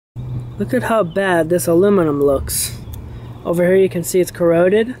Look at how bad this aluminum looks. Over here you can see it's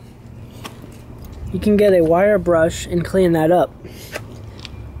corroded. You can get a wire brush and clean that up.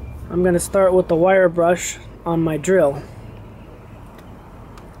 I'm going to start with the wire brush on my drill.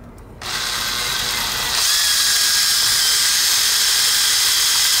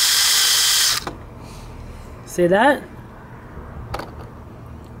 See that?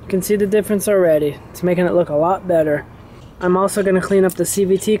 You can see the difference already. It's making it look a lot better. I'm also going to clean up the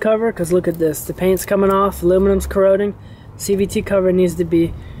CVT cover because look at this. The paint's coming off, aluminum's corroding. CVT cover needs to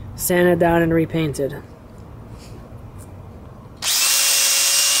be sanded down and repainted.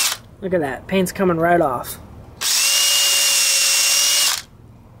 Look at that. Paint's coming right off.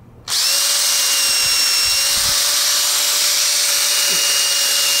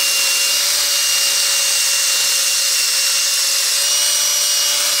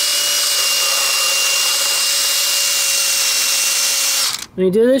 When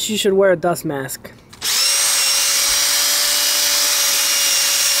you do this, you should wear a dust mask.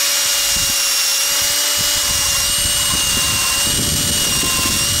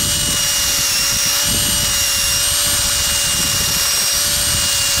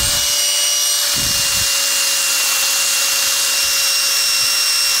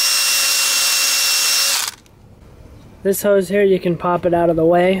 This hose here, you can pop it out of the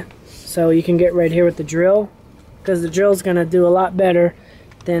way so you can get right here with the drill, because the drill is going to do a lot better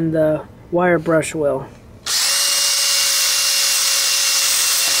than the wire brush will.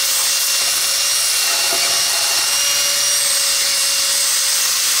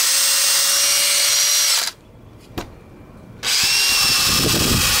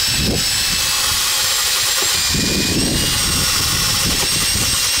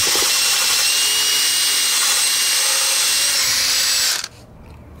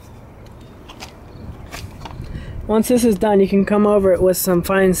 Once this is done, you can come over it with some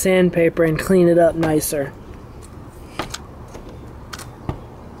fine sandpaper and clean it up nicer.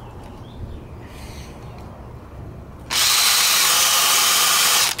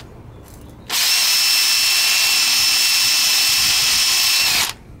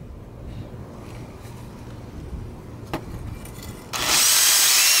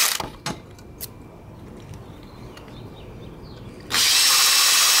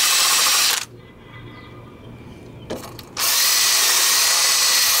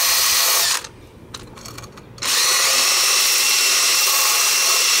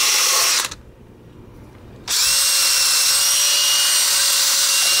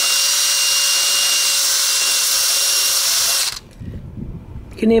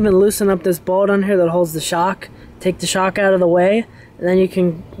 You can even loosen up this bolt on here that holds the shock. Take the shock out of the way, and then you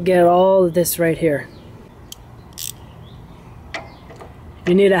can get all of this right here.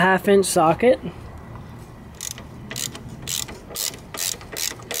 You need a 1/2-inch socket.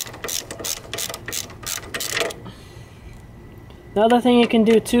 Another thing you can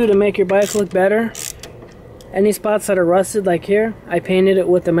do too to make your bike look better, any spots that are rusted like here, I painted it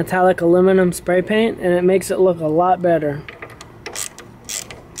with the metallic aluminum spray paint and it makes it look a lot better.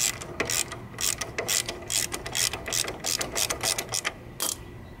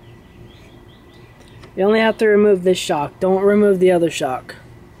 You only have to remove this shock. Don't remove the other shock.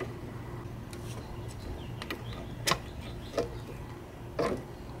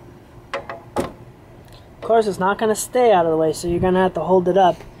 Of course, it's not going to stay out of the way, so you're going to have to hold it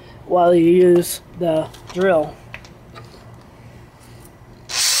up while you use the drill.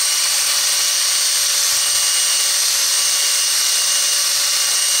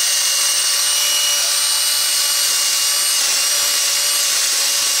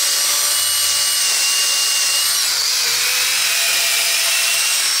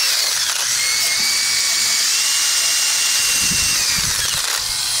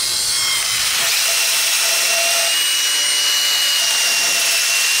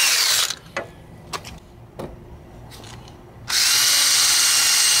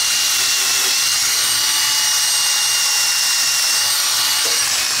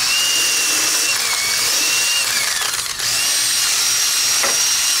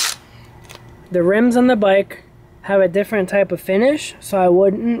 The rims on the bike have a different type of finish, so I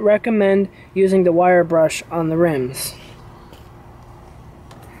wouldn't recommend using the wire brush on the rims.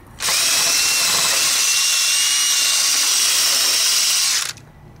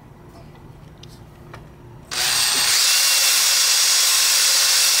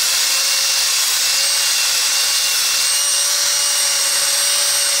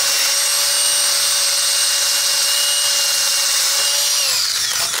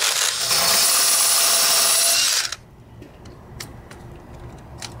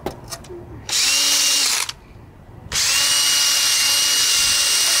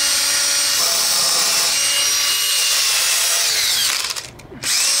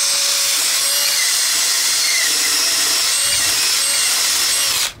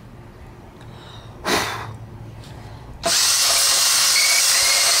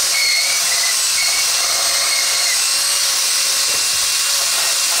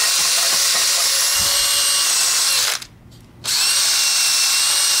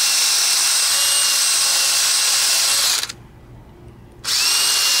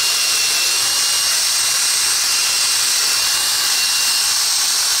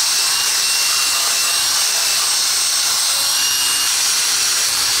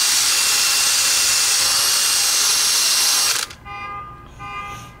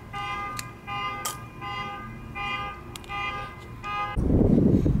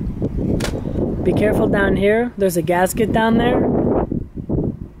 Be careful down here. There's a gasket down there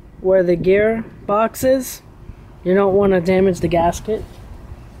where the gear box is. You don't want to damage the gasket.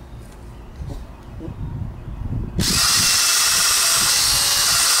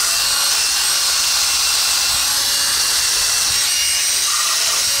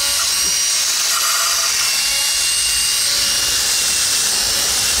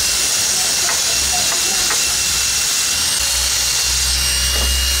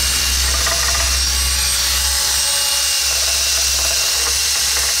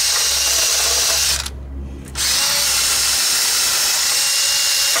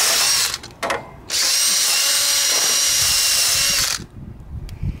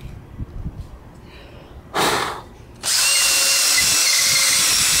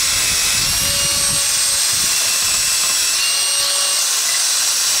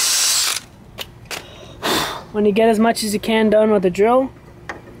 When you get as much as you can done with the drill,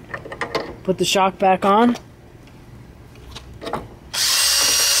 put the shock back on.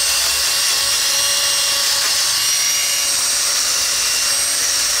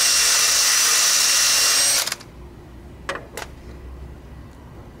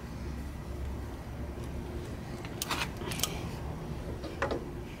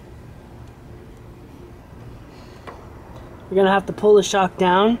 You're going to have to pull the shock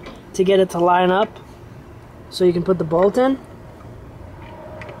down to get it to line up so you can put the bolt in.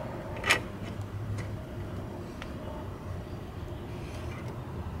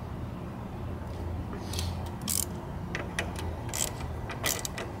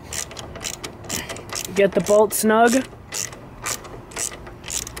 Get the bolt snug.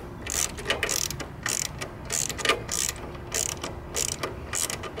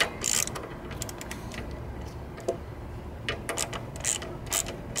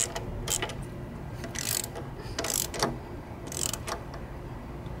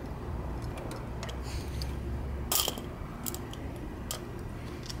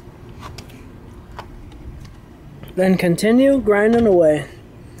 Then continue grinding away.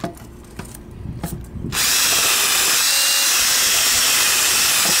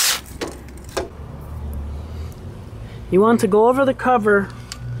 You want to go over the cover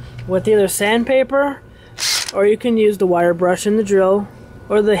with either sandpaper, or you can use the wire brush in the drill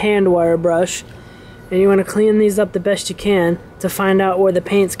or the hand wire brush, and you want to clean these up the best you can to find out where the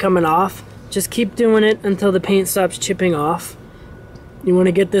paint's coming off. Just keep doing it until the paint stops chipping off. You want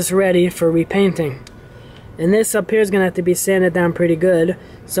to get this ready for repainting. And this up here is going to have to be sanded down pretty good,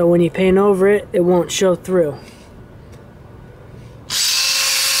 so when you paint over it, it won't show through.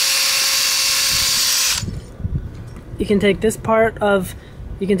 You can take this part of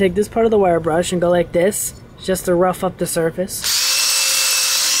the wire brush and go like this, just to rough up the surface.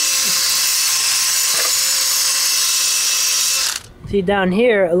 See, down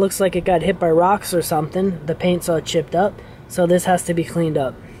here it looks like it got hit by rocks or something. The paint's all chipped up, so this has to be cleaned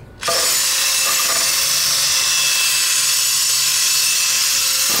up.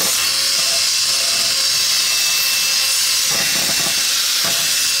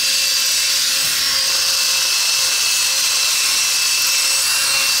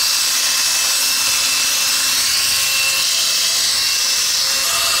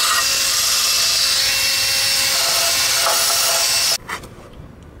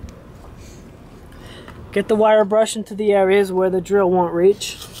 Get the wire brush into the areas where the drill won't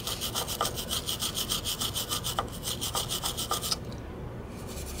reach.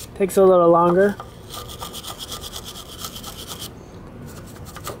 Takes a little longer.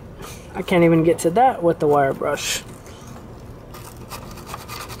 I can't even get to that with the wire brush.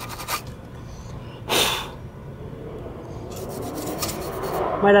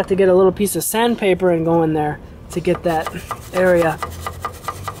 Might have to get a little piece of sandpaper and go in there to get that area.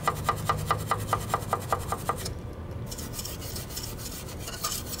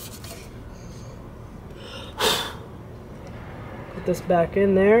 Put this back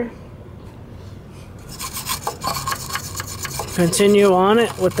in there. Continue on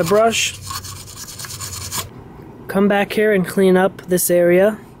it with the brush. Come back here and clean up this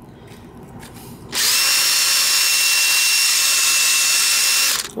area.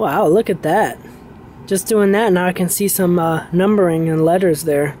 Wow, look at that. Just doing that, now I can see some numbering and letters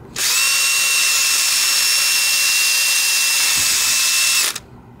there.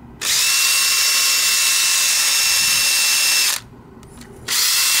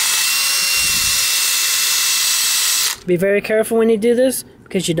 Be very careful when you do this,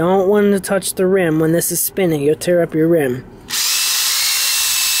 because you don't want to touch the rim when this is spinning. You'll tear up your rim.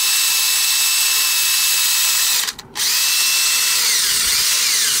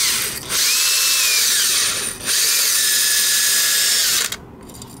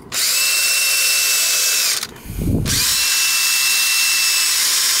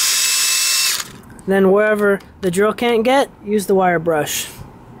 Then wherever the drill can't get, use the wire brush.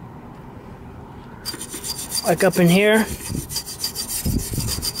 Like up in here.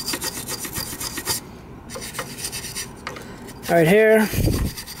 Right here.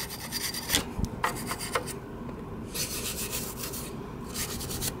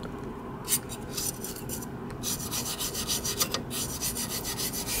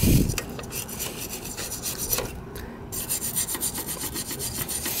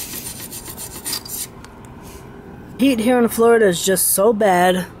 Heat here in Florida is just so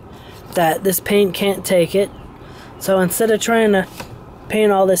bad that this paint can't take it. So instead of trying to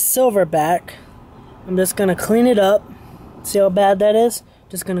paint all this silver back, I'm just going to clean it up. See how bad that is?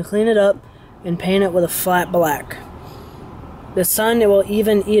 Just going to clean it up and paint it with a flat black. The sun will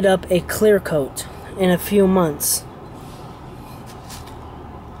even eat up a clear coat in a few months.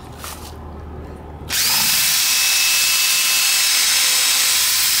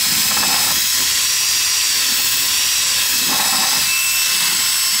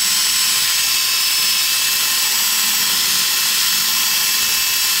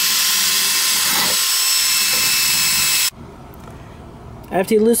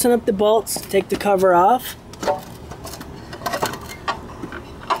 After you loosen up the bolts, take the cover off.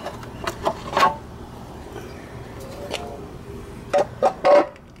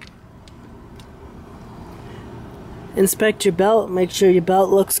 Inspect your belt, make sure your belt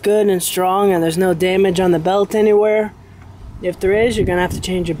looks good and strong and there's no damage on the belt anywhere. If there is, you're going to have to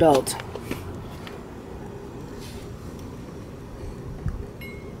change your belt.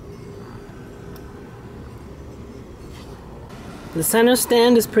 The center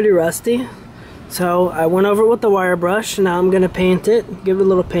stand is pretty rusty, so I went over it with the wire brush. Now I'm going to paint it, give it a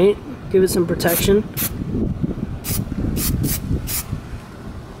little paint, give it some protection.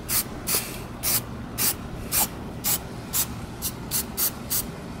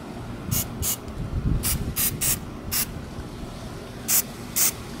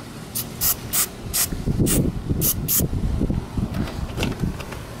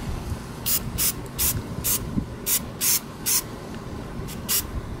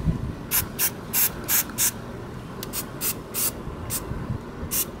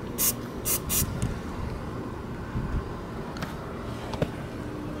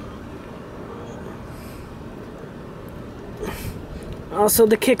 Also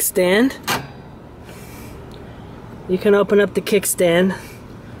the kickstand. You can open up the kickstand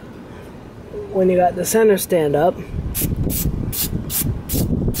when you got the center stand up.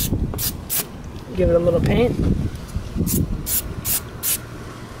 Give it a little paint.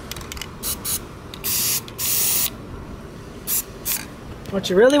 What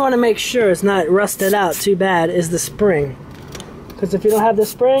you really want to make sure is not rusted out too bad is the spring. Because if you don't have the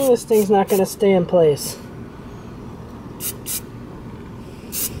spring, this thing's not going to stay in place.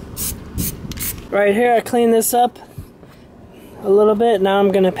 Right here, I cleaned this up a little bit. Now I'm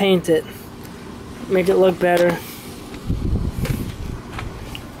going to paint it. Make it look better.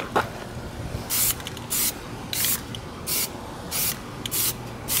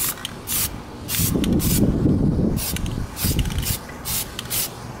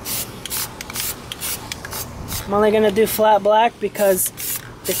 I'm only going to do flat black because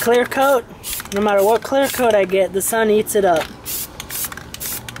the clear coat, no matter what clear coat I get, the sun eats it up.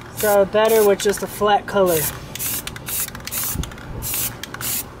 So better with just a flat color.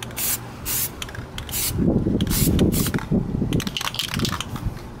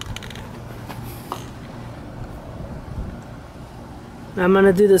 I'm going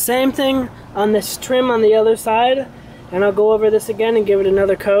to do the same thing on this trim on the other side, and I'll go over this again and give it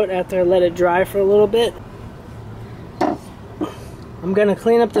another coat after I let it dry for a little bit. I'm going to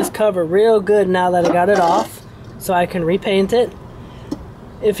clean up this cover real good now that I got it off so I can repaint it.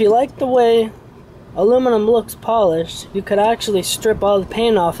 If you like the way aluminum looks polished, you could actually strip all the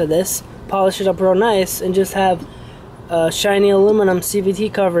paint off of this, polish it up real nice, and just have a shiny aluminum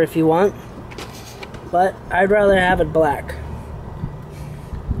CVT cover if you want. But I'd rather have it black.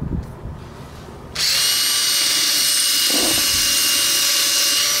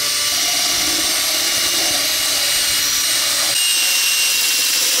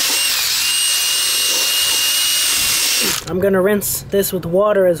 I'm going to rinse this with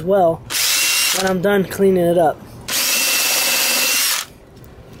water as well when I'm done cleaning it up.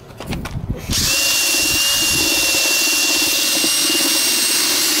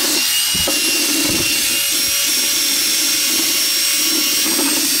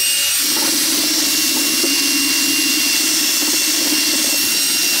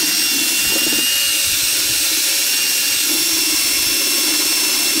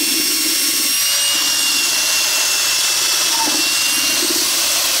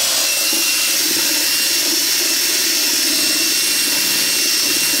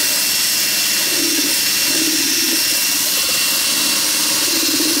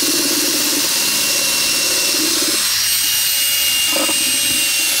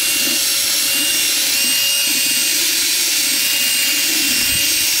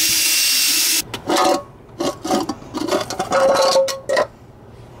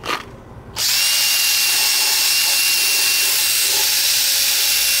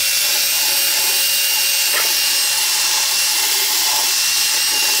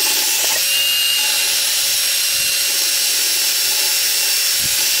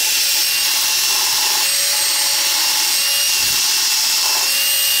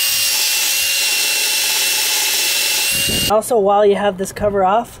 Also, while you have this cover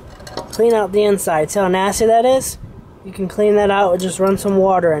off, clean out the inside. See how nasty that is? You can clean that out, or just run some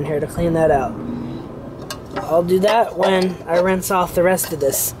water in here to clean that out. I'll do that when I rinse off the rest of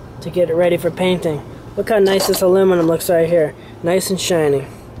this to get it ready for painting. Look how nice this aluminum looks right here. Nice and shiny.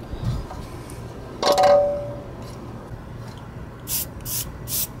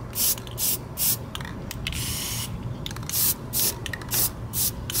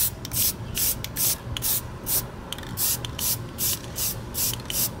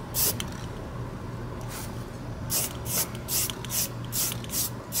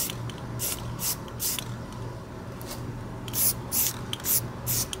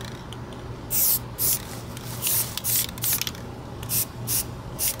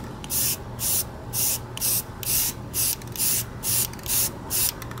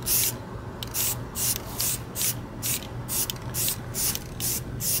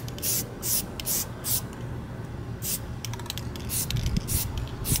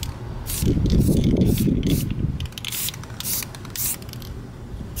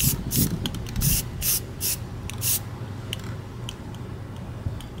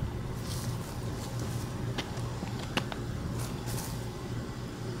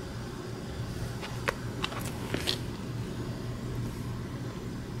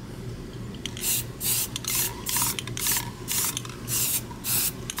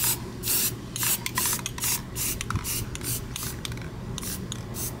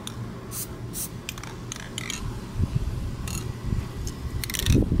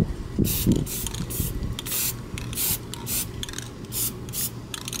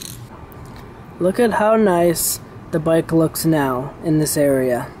 Look at how nice the bike looks now in this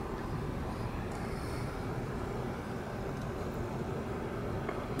area.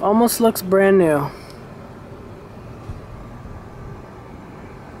 Almost looks brand new.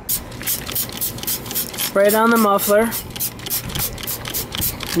 Spray down the muffler.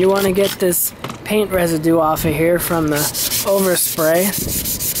 You want to get this paint residue off of here from the overspray.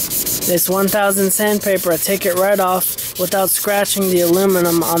 This 1000 sandpaper, take it right off without scratching the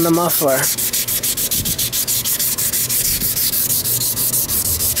aluminum on the muffler.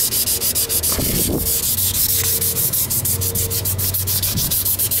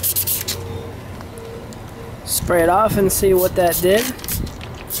 Spray it off and see what that did.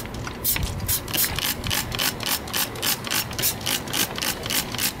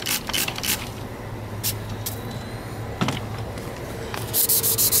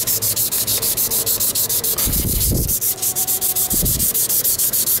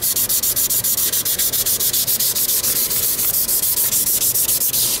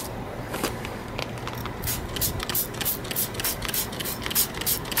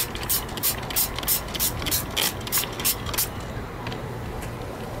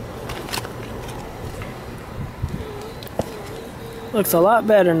 Looks a lot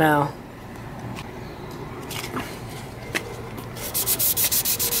better now.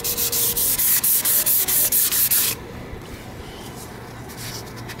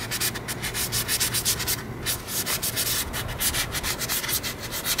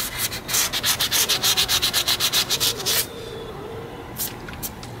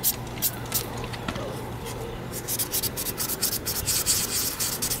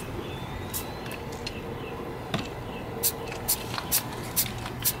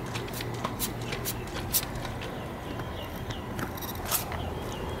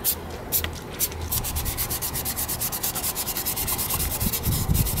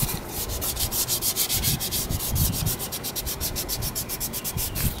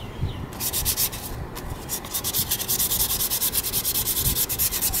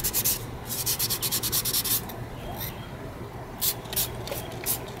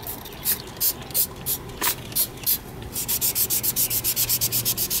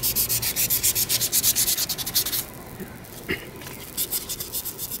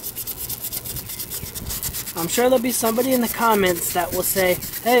 I'm sure there'll be somebody in the comments that will say,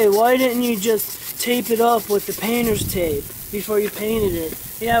 hey, why didn't you just tape it up with the painter's tape before you painted it?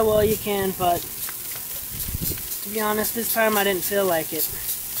 Yeah, well, you can, but to be honest, this time I didn't feel like it.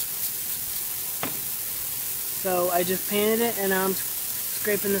 So I just painted it, and I'm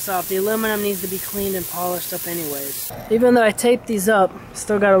scraping this off. The aluminum needs to be cleaned and polished up anyways. Even though I taped these up,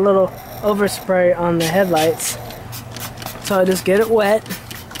 still got a little overspray on the headlights. So I just get it wet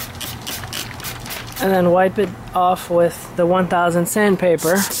and then wipe it off with the 1000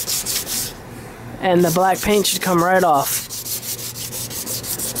 sandpaper, and the black paint should come right off.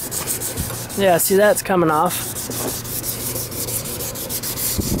 Yeah, see, that's coming off.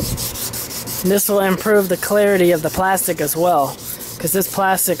 This will improve the clarity of the plastic as well, because this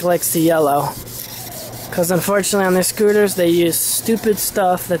plastic likes to yellow. Because unfortunately on their scooters they use stupid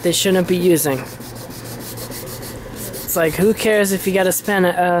stuff that they shouldn't be using. It's like, who cares if you gotta spend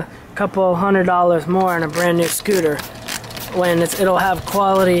a couple $100 more on a brand new scooter when it'll have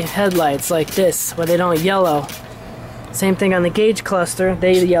quality headlights like this where they don't yellow. Same thing on the gauge cluster,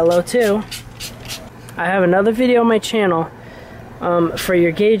 they yellow too. I have another video on my channel for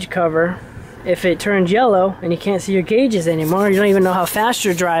your gauge cover. If it turns yellow and you can't see your gauges anymore, you don't even know how fast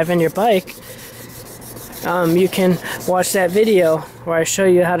you're driving your bike, you can watch that video where I show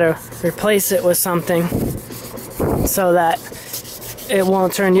you how to replace it with something so that it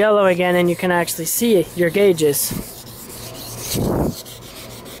won't turn yellow again and you can actually see your gauges.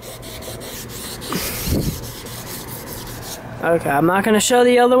 Okay, I'm not going to show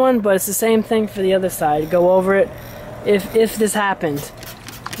the other one, but it's the same thing for the other side. Go over it if this happened.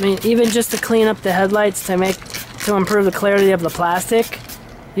 I mean, even just to clean up the headlights to improve the clarity of the plastic,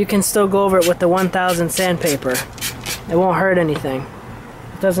 you can still go over it with the 1000 sandpaper. It won't hurt anything.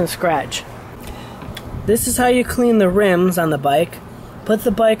 It doesn't scratch. This is how you clean the rims on the bike. Put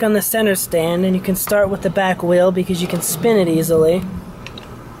the bike on the center stand, and you can start with the back wheel because you can spin it easily.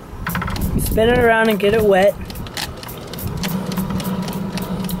 Spin it around and get it wet.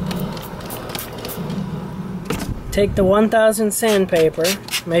 Take the 1000 sandpaper,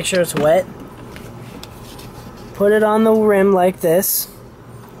 make sure it's wet. Put it on the rim like this.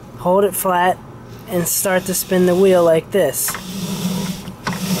 Hold it flat and start to spin the wheel like this.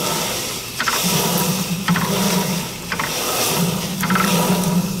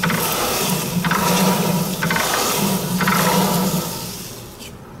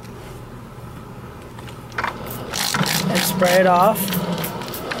 And spray it off.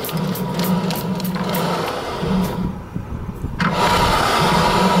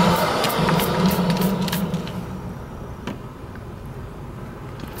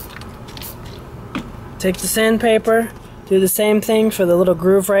 Take the sandpaper, do the same thing for the little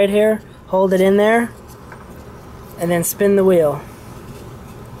groove right here, hold it in there, and then spin the wheel.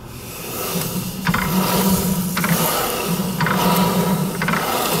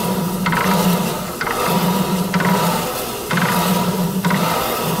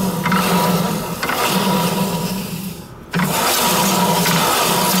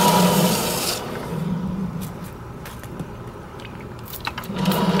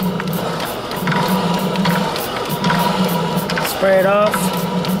 Spray it off.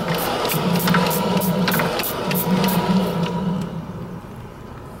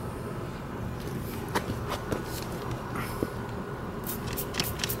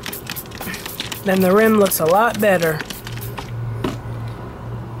 Then the rim looks a lot better.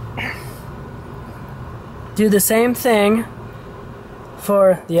 Do the same thing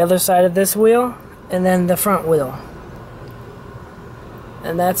for the other side of this wheel and then the front wheel.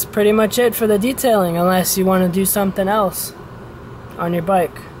 And that's pretty much it for the detailing, unless you want to do something else on your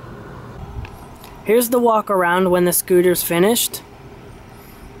bike. Here's the walk around when the scooter's finished.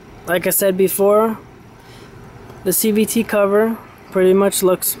 Like I said before, the CVT cover pretty much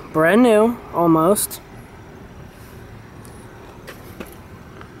looks brand new, almost.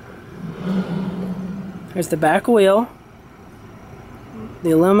 Here's the back wheel.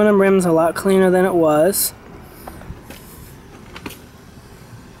 The aluminum rim's a lot cleaner than it was.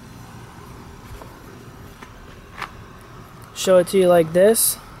 Show it to you like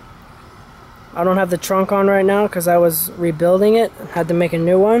this. I don't have the trunk on right now because I was rebuilding it. Had to make a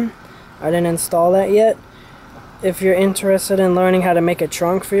new one. I didn't install that yet. If you're interested in learning how to make a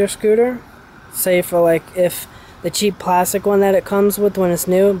trunk for your scooter, say for like if the cheap plastic one that it comes with when it's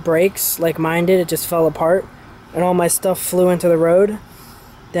new breaks like mine did, it just fell apart and all my stuff flew into the road,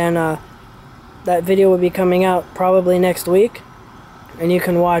 then that video will be coming out probably next week and you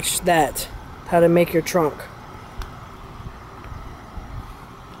can watch that, how to make your trunk.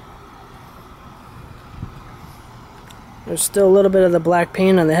 There's still a little bit of the black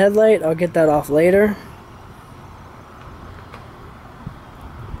paint on the headlight. I'll get that off later.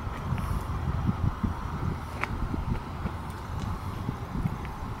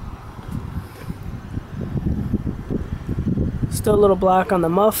 Still a little black on the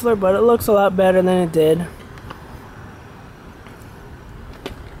muffler, but it looks a lot better than it did.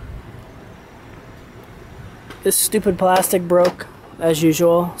 This stupid plastic broke as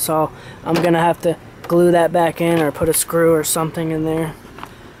usual, so I'm gonna have to glue that back in or put a screw or something in there.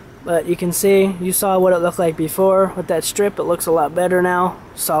 But you can see, you saw what it looked like before with that strip. It looks a lot better now,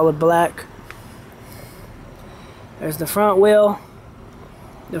 solid black. There's the front wheel.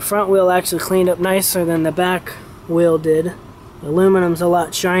 The front wheel actually cleaned up nicer than the back wheel did. The aluminum's a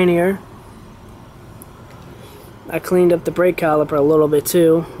lot shinier. I cleaned up the brake caliper a little bit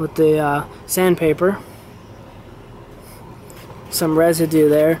too with the sandpaper. some residue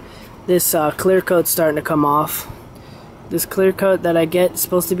there. This clear coat's starting to come off. This clear coat that I get is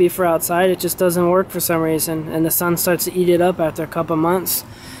supposed to be for outside. It just doesn't work for some reason, and the sun starts to eat it up after a couple months.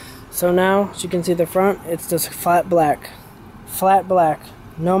 So now, as you can see the front, it's just flat black. Flat black.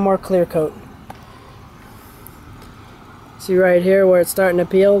 No more clear coat. See right here where it's starting to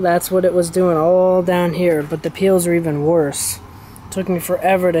peel? That's what it was doing all down here, but the peels are even worse. It took me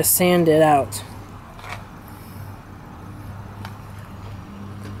forever to sand it out.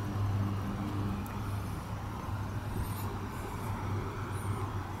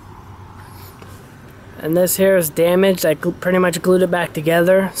 And this here is damaged. I pretty much glued it back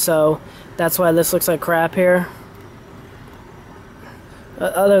together, so that's why this looks like crap here.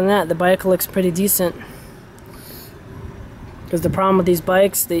 Other than that, the bike looks pretty decent. Because the problem with these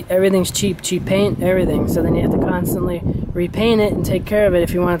bikes, everything's cheap paint, everything. So then you have to constantly repaint it and take care of it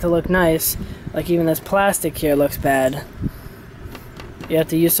if you want it to look nice. Like even this plastic here looks bad. You have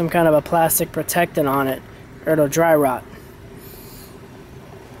to use some kind of a plastic protectant on it, or it'll dry rot.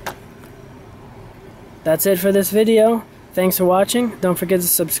 That's it for this video. Thanks for watching. Don't forget to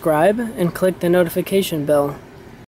subscribe and click the notification bell.